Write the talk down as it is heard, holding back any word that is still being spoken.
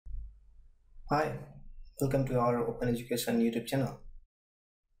Hi, welcome to our Open Education YouTube channel.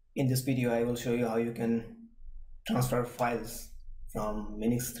 In this video, I will show you how you can transfer files from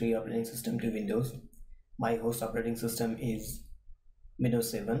MINIX 3 operating system to Windows. My host operating system is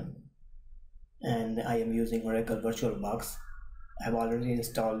Windows 7 and I am using Oracle VirtualBox. I have already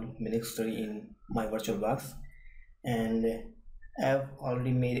installed MINIX 3 in my VirtualBox and I have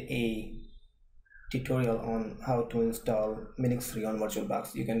already made a tutorial on how to install MINIX 3 on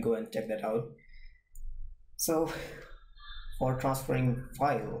VirtualBox. You can go and check that out. So for transferring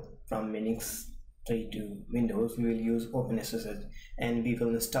file from MINIX 3 to Windows, we will use Openssh and we will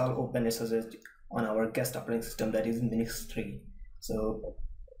install Openssh on our guest operating system, that is MINIX 3. So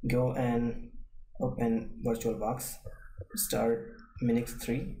go and open VirtualBox, start MINIX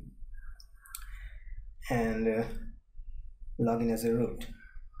 3 and log in as a root.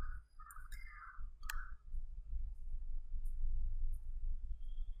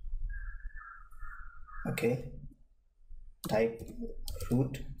 Okay, type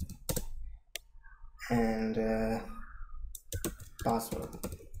root and password.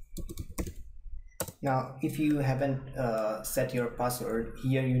 Now if you haven't set your password,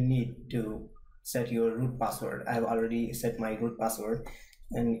 here you need to set your root password. I have already set my root password,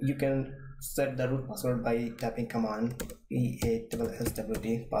 and you can set the root password by tapping command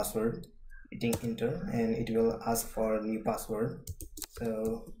PASSWD password, hitting enter, and it will ask for new password.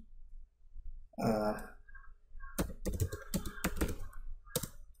 So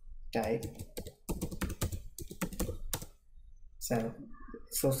type. So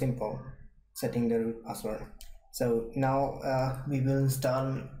simple, setting the root password. So now we will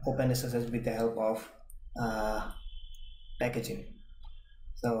install Openssh with the help of packaging.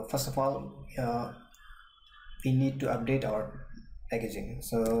 So first of all, we need to update our packaging.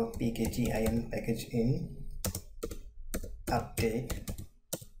 So pkgin package in update,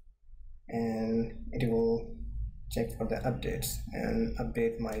 and it will check for the updates and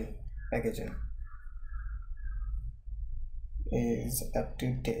update my packaging is up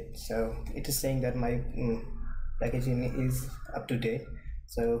to date. So it is saying that my packaging is up to date.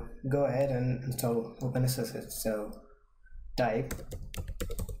 So go ahead and install Openssh. So type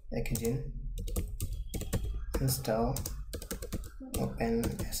packaging install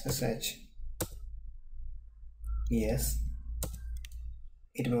Openssh. Yes,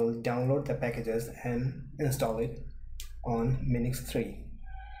 it will download the packages and install it on MINIX 3.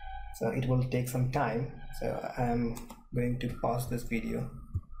 So it will take some time, so I'm going to pause this video.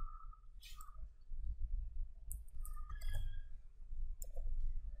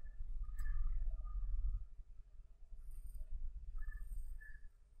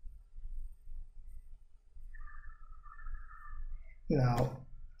 Now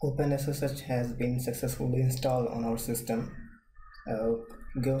Openssh has been successfully installed on our system. So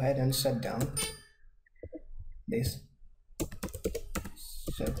go ahead and shut down this,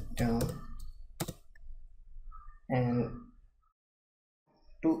 shut down, and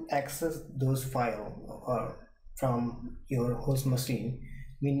to access those files from your host machine,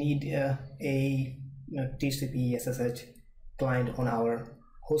 we need a TCP SSH client on our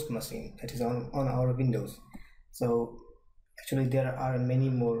host machine, that is on our Windows. So actually there are many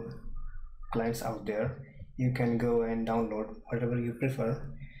more clients out there. You can go and download whatever you prefer,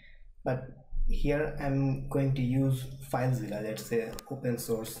 but here I'm going to use FileZilla. That's a open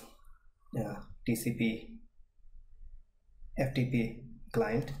source TCP FTP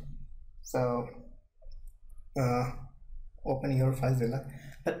client. So open your FileZilla,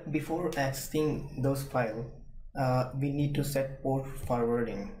 but before accessing those files, we need to set port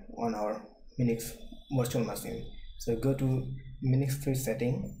forwarding on our MINIX virtual machine. So go to MINIX 3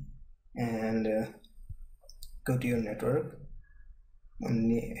 setting and go to your network, on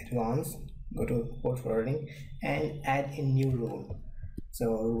the advanced, go to port forwarding and add a new rule. So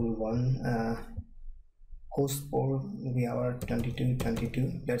rule 1, host port will be our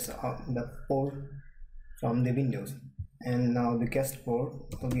 2222, that's the port from the Windows, and now the guest port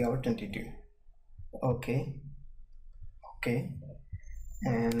will be our 22. Okay,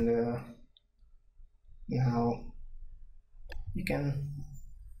 and now you can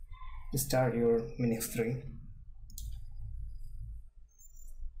start your MINIX 3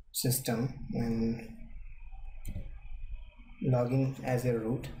 system and log in as a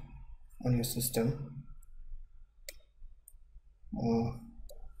root on your system.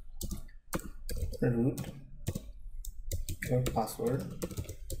 Root, your password.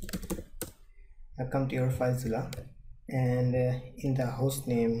 Now come to your FileZilla and in the host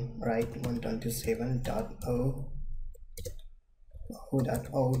name write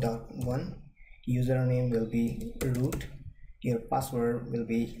 127.0.0.1. username will be root your password will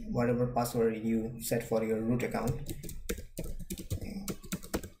be whatever password you set for your root account,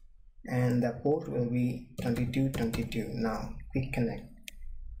 and the port will be 2222. Now quick connect.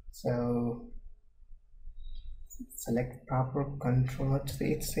 So select proper control. What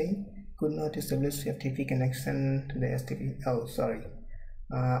it's saying? Could not establish FTP connection to the STP. Oh, sorry.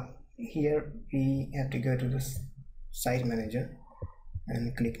 Here we have to go to the site manager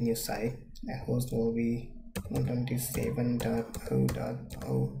and click new site. The host will be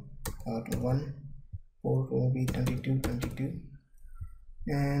 127.0.0.1. Port will be 2222,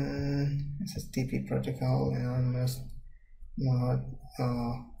 and SSTP protocol, and I must not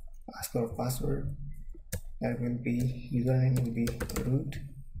ask for password. That will be username will be root.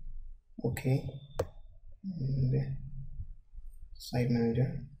 Okay, and site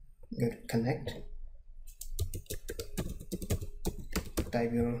manager, go to connect,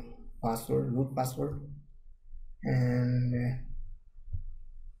 type your password, root password, and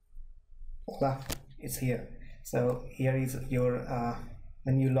voila, it's here. So here is your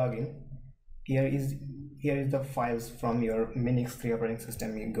when you log in, here is the files from your MINIX 3 operating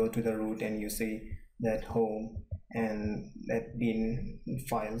system. You go to the root and you see that home and that bin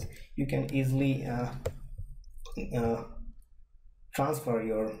files. You can easily transfer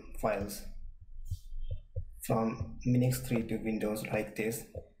your files from MINIX 3 to Windows like this,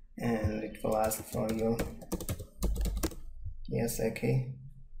 and it will ask for your yes, okay,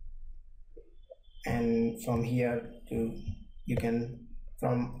 and from here to you can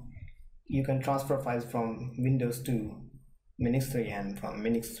transfer files from Windows to MINIX 3 and from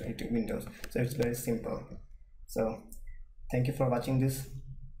MINIX 3 to Windows. So it's very simple. So thank you for watching this.